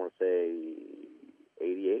 80s. I want to say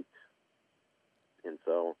 88. And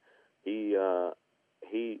so he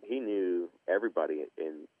knew everybody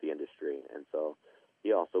in the industry, and so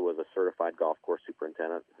he also was a certified golf course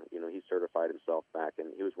superintendent. He certified himself back,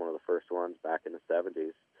 and he was one of the first ones back in the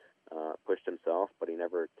 70s. Pushed himself, but he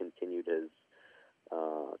never continued his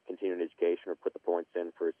continuing education or put the points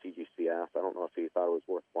in for his CGCF. I don't know if he thought it was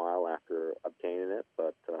worthwhile after obtaining it,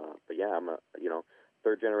 but yeah, I'm a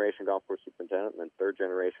third generation golf course superintendent and then third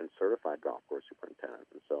generation certified golf course superintendent,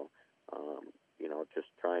 and so just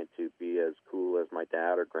trying to be as cool as my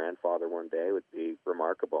dad today would be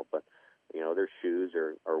remarkable. But, their shoes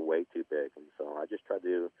are way too big. And so I just try to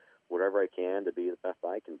do whatever I can to be the best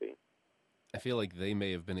I can be. I feel like they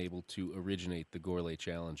may have been able to originate the Gourlay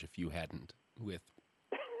Challenge if you hadn't, with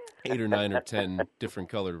 8 or 9 or 10 different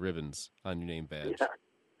colored ribbons on your name badge.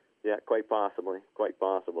 Yeah, quite possibly.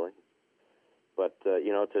 But,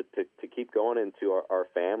 to keep going into our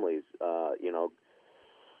families,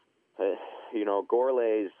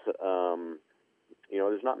 Gourlays,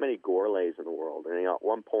 there's not many Gourlays in the world. And, at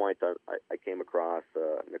one point I came across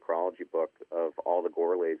a necrology book of all the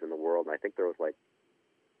Gourlays in the world, and I think there was like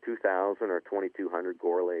 2,000 or 2,200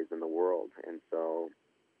 Gourlays in the world. And so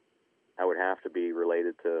I would have to be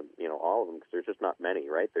related to, all of them, because there's just not many,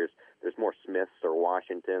 right? There's more Smiths or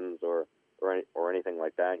Washingtons or anything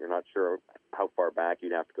like that. You're not sure how far back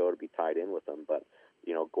you'd have to go to be tied in with them. But,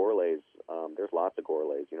 Gourlays, there's lots of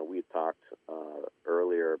Gourlays. We had talked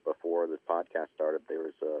earlier before this podcast started. There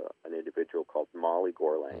was an individual called Molly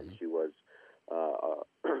Gourlay, and she was a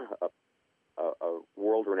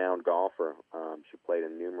world-renowned golfer. She played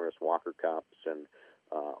in numerous Walker Cups and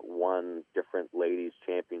won different ladies'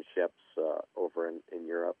 championships over in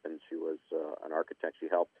Europe, and she was an architect. She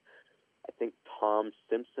helped, I think, Tom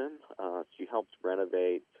Simpson. She helped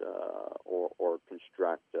renovate or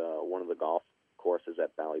construct one of the golf courses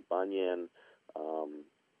at Ballybunion,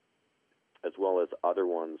 as well as other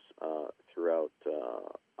ones throughout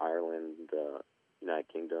Ireland, United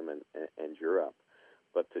Kingdom, and Europe.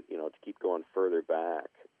 But to keep going further back,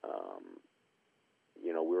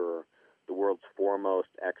 we're the world's foremost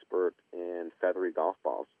expert in feathery golf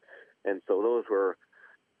balls, and so those were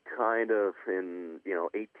kind of in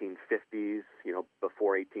 1850s.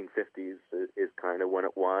 Before 1850s is kind of when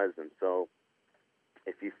it was, and so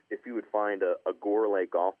if you would find a Gourlay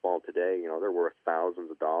golf ball today, they're worth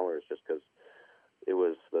thousands of dollars just because it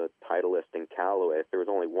was the Titleist in Callaway. If there was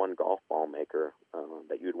only one golf ball maker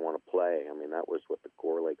that you'd want to play, I mean, that was what the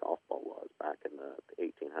Gourlay golf ball was back in the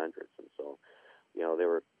 1800s. And so,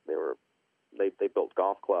 they built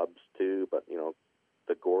golf clubs too, but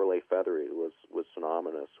the Gourlay feathery was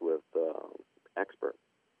synonymous with expert.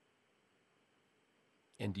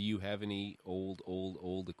 And do you have any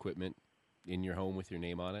old equipment in your home with your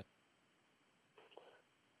name on it?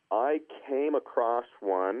 I came across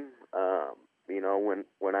one.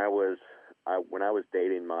 When I was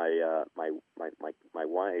dating my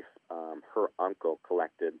wife, her uncle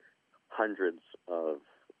collected hundreds of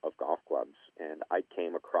golf clubs, and I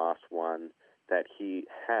came across one that he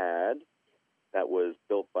had that was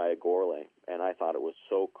built by a Gourlay, and I thought it was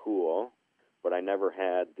so cool, but I never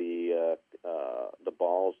had the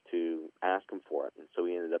balls to ask him for it, and so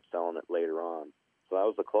he ended up selling it later on. So that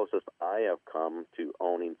was the closest I have come to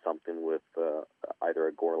owning something with either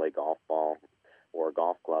a Gourlay golf ball or a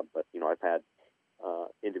golf club. But I've had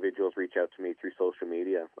individuals reach out to me through social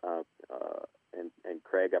media, and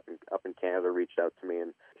Craig up in Canada reached out to me,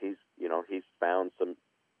 and he's found some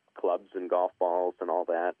clubs and golf balls and all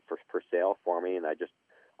that for sale for me, and I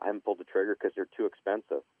haven't pulled the trigger because they're too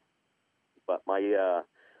expensive. But my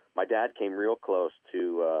dad came real close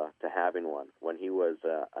to having one when he was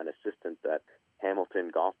an assistant at Hamilton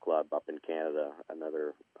Golf Club up in Canada,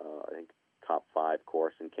 another I think top 5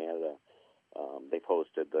 course in Canada. They've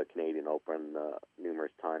hosted the Canadian Open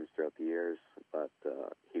numerous times throughout the years, but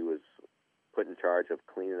he was put in charge of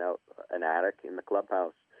cleaning out an attic in the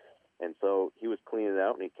clubhouse, and so he was cleaning it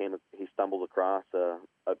out, and he stumbled across a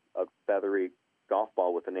feathery golf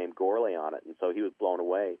ball with the name Gourlay on it, and so he was blown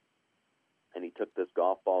away. And he took this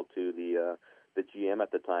golf ball to the GM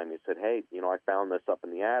at the time. He said, "Hey, I found this up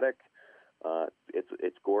in the attic.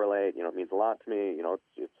 It's Gourlay. It means a lot to me.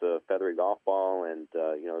 It's a feathery golf ball, and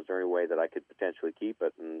is there any way that I could potentially keep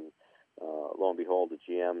it?" And lo and behold, the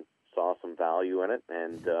GM saw some value in it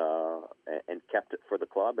and kept it for the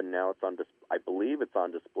club. And now it's I believe it's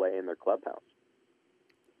on display in their clubhouse.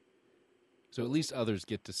 So at least others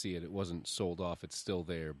get to see it. It wasn't sold off. It's still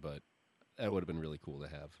there, but that would have been really cool to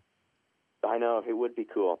have. I know it would be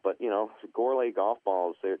cool, but Gourlay golf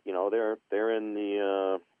balls, they're in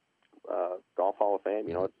the Golf Hall of Fame.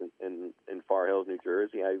 It's in Far Hills, New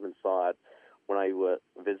Jersey. I even saw it when I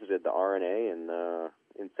visited the RNA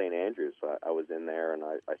in St. Andrews. I was in there, and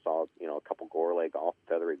I saw a couple Gourlay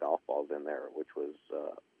feathery golf balls in there, which was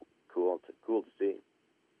cool to see.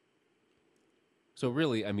 So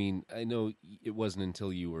really, I mean, I know it wasn't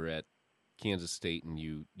until you were at Kansas State and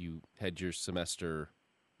you had your semester,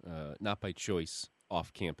 not by choice,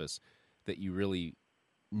 off campus, that you really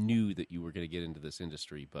knew that you were going to get into this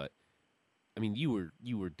industry. But I mean, you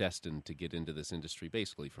were destined to get into this industry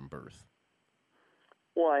basically from birth.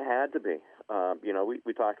 Well, I had to be.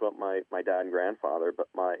 We talked about my dad and grandfather, but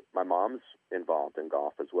my mom's involved in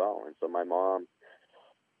golf as well, and so my mom,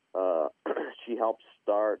 uh, she helped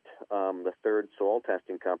start the third soil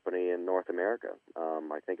testing company in North America.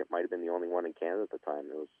 I think it might have been the only one in Canada at the time.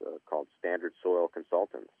 It was called Standard Soil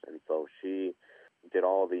Consultants, and so she did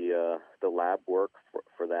all the lab work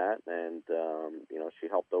for that, and she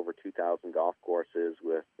helped over 2,000 golf courses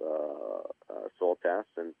with soil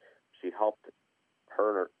tests, and she helped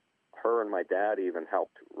her and my dad even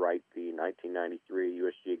helped write the 1993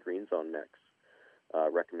 USGA Green Zone mix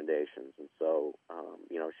recommendations. And so,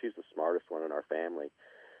 she's the smartest one in our family.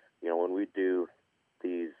 When we do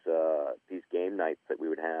these game nights that we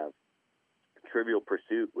would have, Trivial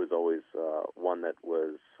Pursuit was always one that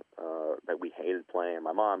was that we hated playing.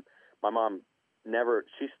 My mom never.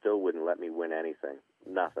 She still wouldn't let me win anything.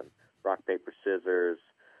 Nothing. Rock paper scissors.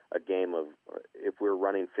 A game of, if we were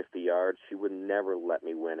running 50 yards, she would never let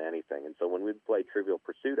me win anything. And so when we'd play Trivial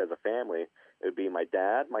Pursuit as a family, it would be my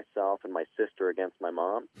dad, myself, and my sister against my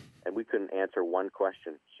mom, and we couldn't answer one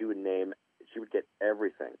question. She would get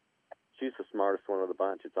everything. She's the smartest one of the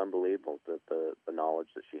bunch. It's unbelievable, the knowledge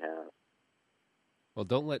that she has. Well,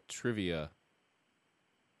 don't let trivia...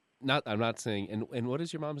 I'm not saying... And what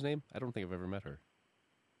is your mom's name? I don't think I've ever met her.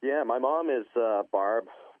 Yeah, my mom is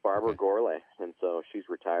Barbara Okay. Gourlay, and so she's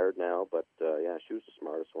retired now, but she was the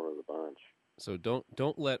smartest one of the bunch. So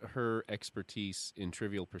don't let her expertise in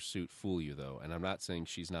Trivial Pursuit fool you, though. And I'm not saying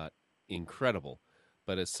she's not incredible,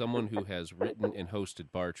 but as someone who has written and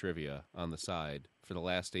hosted bar trivia on the side for the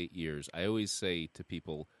last 8 years, I always say to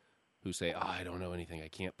people who say, I don't know anything, I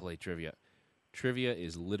can't play trivia. Trivia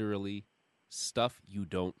is literally stuff you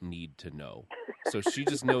don't need to know. So she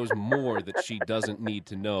just knows more that she doesn't need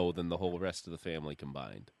to know than the whole rest of the family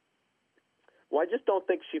combined. Well, I just don't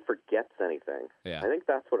think she forgets anything. Yeah. I think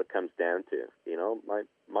that's what it comes down to.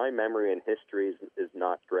 My memory and history is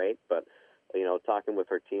not great, but talking with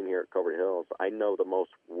her team here at Colbert Hills, I know the most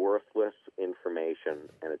worthless information,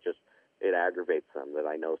 and it aggravates them that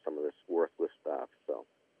I know some of this worthless stuff. So,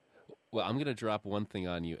 well, I'm going to drop one thing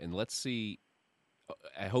on you, and let's see.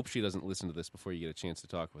 I hope she doesn't listen to this before you get a chance to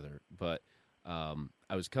talk with her, but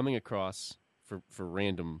I was coming across, for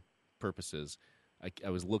random purposes, I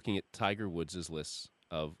was looking at Tiger Woods' list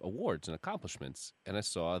of awards and accomplishments, and I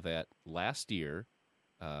saw that last year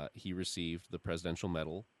he received the Presidential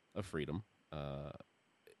Medal of Freedom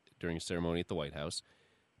during a ceremony at the White House.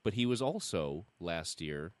 But he was also, last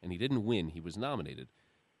year, and he didn't win, he was nominated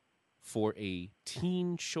for a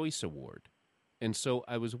Teen Choice Award. And so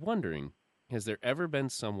I was wondering, has there ever been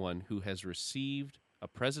someone who has received a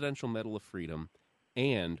Presidential Medal of Freedom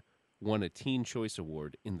and won a Teen Choice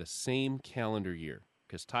Award in the same calendar year?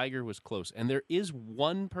 Because Tiger was close. And there is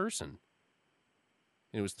one person.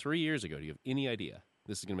 And it was 3 years ago. Do you have any idea?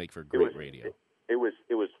 This is going to make for great radio. It was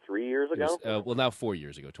 3 years ago? Now 4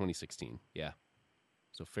 years ago, 2016. Yeah.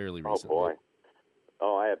 So fairly recently. Oh, boy.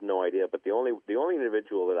 Oh, I have no idea. But the only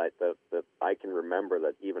individual that I can remember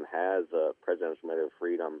that even has a Presidential Medal of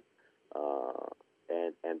Freedom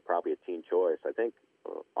and probably a Teen Choice, I think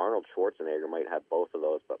Arnold Schwarzenegger might have both of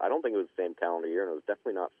those, but I don't think it was the same calendar year, and it was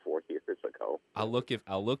definitely not 4 years ago. I'll look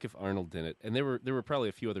if Arnold did it, and there were probably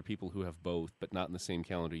a few other people who have both, but not in the same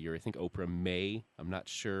calendar year. I think Oprah may. I'm not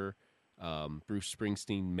sure. Bruce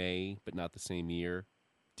Springsteen may, but not the same year.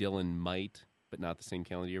 Dylan might, but not the same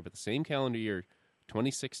calendar year. But the same calendar year,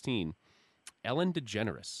 2016, Ellen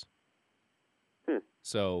DeGeneres.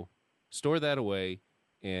 So store that away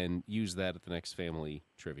and use that at the next family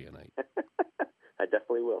trivia night. I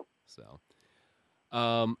definitely will. So,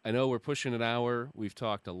 I know we're pushing an hour. We've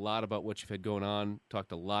talked a lot about what you've had going on,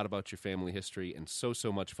 talked a lot about your family history, and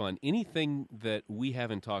so much fun. Anything that we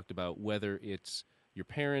haven't talked about, whether it's your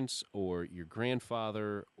parents or your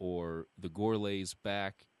grandfather or the Gourlays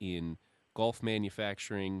back in golf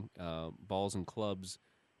manufacturing, balls and clubs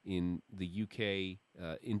in the UK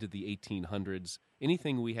into the 1800s,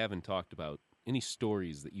 anything we haven't talked about, any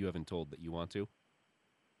stories that you haven't told that you want to?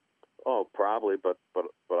 Oh, probably, but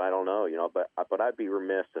I don't know, but I'd be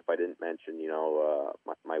remiss if I didn't mention,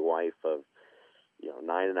 my wife of,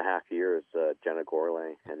 9.5 years, Jenna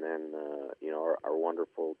Gourlay, and then, our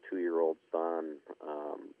wonderful 2-year-old son,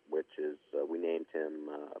 which is, we named him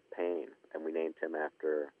Payne, and we named him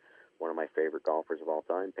after one of my favorite golfers of all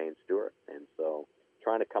time, Payne Stewart. And so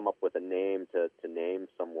trying to come up with a name to name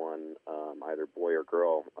someone, either boy or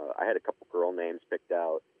girl. I had a couple girl names picked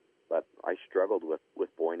out, but I struggled with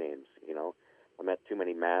boy names, I met too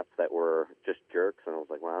many Matts that were just jerks, and I was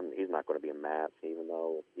like, well, he's not going to be a Matt, even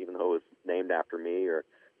though it was named after me, or,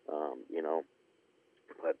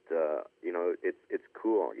 but, it's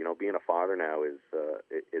cool. Being a father now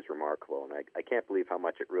is remarkable, and I can't believe how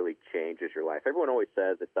much it really changes your life. Everyone always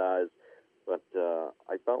says it does, but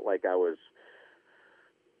I felt like I was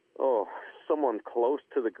someone close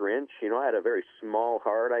to the Grinch. I had a very small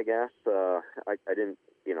heart, I guess. I didn't,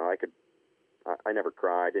 I never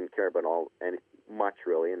cried. I didn't care about much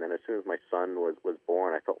really. And then as soon as my son was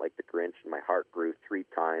born, I felt like the Grinch, and my heart grew 3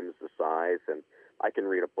 times the size. And I can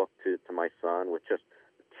read a book to my son with just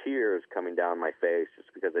tears coming down my face, just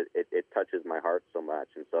because it touches my heart so much.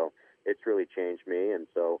 And so it's really changed me. And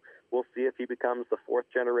so we'll see if he becomes the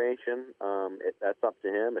 4th generation. That's up to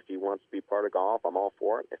him. If he wants to be part of golf, I'm all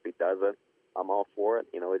for it. If he doesn't, I'm all for it.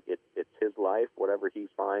 It's his life. Whatever he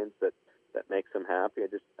finds that makes him happy,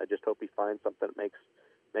 I just hope he finds something that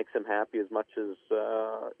makes him happy as much as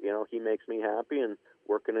he makes me happy. And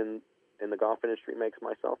working in the golf industry makes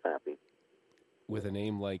myself happy. With a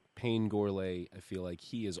name like Payne Gourlay, I feel like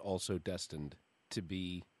he is also destined to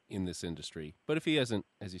be in this industry. But if he isn't,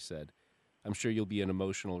 as you said, I'm sure you'll be an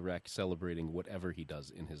emotional wreck celebrating whatever he does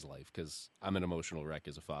in his life, because I'm an emotional wreck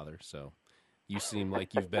as a father. So you seem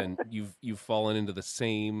like you've fallen into the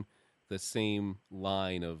same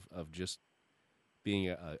line of just being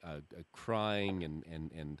a crying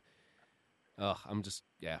and I'm just,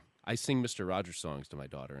 yeah. I sing Mr. Rogers songs to my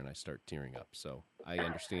daughter and I start tearing up. So I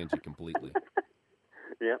understand you completely.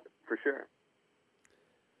 Yeah, for sure.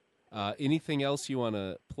 Anything else you want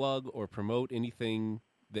to plug or promote? Anything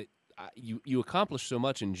that you accomplished so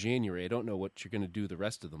much in January? I don't know what you're going to do the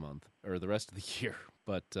rest of the month or the rest of the year,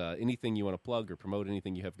 but anything you want to plug or promote?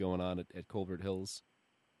 Anything you have going on at Colbert Hills?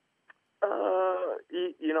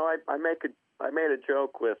 I made a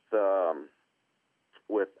joke with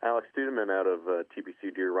Alex Studeman out of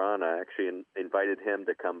TPC Deer Run. I actually invited him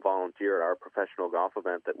to come volunteer at our professional golf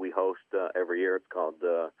event that we host every year. It's called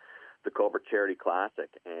the Colbert Charity Classic,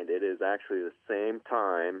 and it is actually the same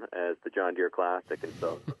time as the John Deere Classic. And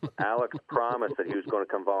so Alex promised that he was going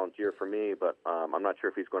to come volunteer for me, but I'm not sure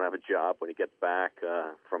if he's going to have a job when he gets back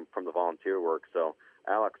from the volunteer work. So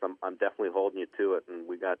Alex, I'm definitely holding you to it, and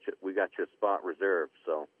we got your spot reserved.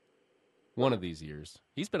 So. One of these years.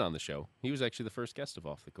 He's been on the show. He was actually the first guest of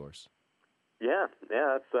Off the Course. Yeah,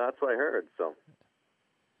 that's what I heard. So,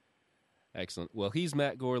 excellent. Well, he's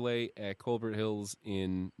Matt Gourlay at Colbert Hills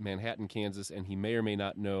in Manhattan, Kansas, and he may or may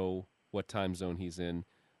not know what time zone he's in.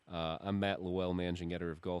 I'm Matt Lowell, managing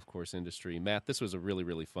editor of Golf Course Industry. Matt, this was a really,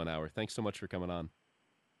 really fun hour. Thanks so much for coming on.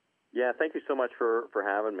 Yeah, thank you so much for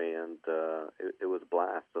having me, and it was a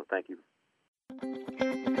blast. So, thank you.